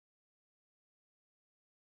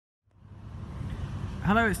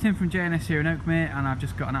Hello, it's Tim from J&S here in Oakmere, and I've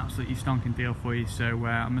just got an absolutely stonking deal for you. So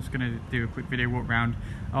I'm just going to do a quick video walk around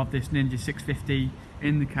of this Ninja 650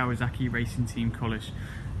 in the Kawasaki racing team colours.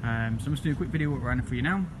 So I'm just doing a quick video walk around for you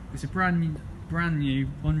now. It's a brand new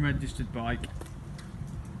unregistered bike.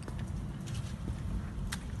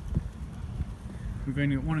 We've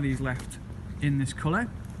only got one of these left in this colour.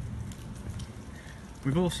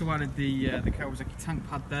 We've also added the Kawasaki tank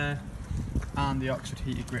pad there and the Oxford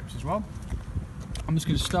heated grips as well. I'm just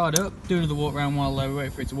going to start up, do another walk around while we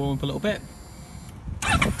wait for it to warm up a little bit.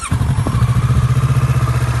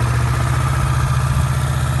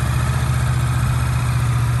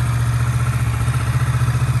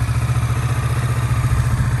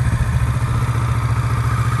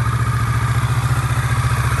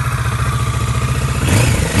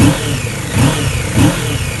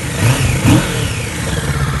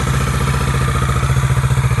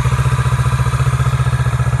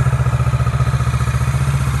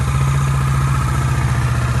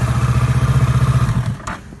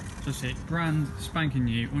 That's it, brand spanking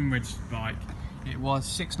new, unregistered bike. It was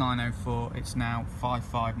 6,904, it's now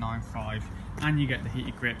 5,595, and you get the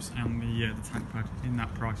heated grips and the tank pad in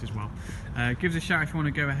that price as well. Give us a shout if you want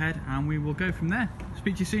to go ahead, and we will go from there.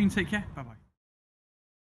 Speak to you soon, take care, bye bye.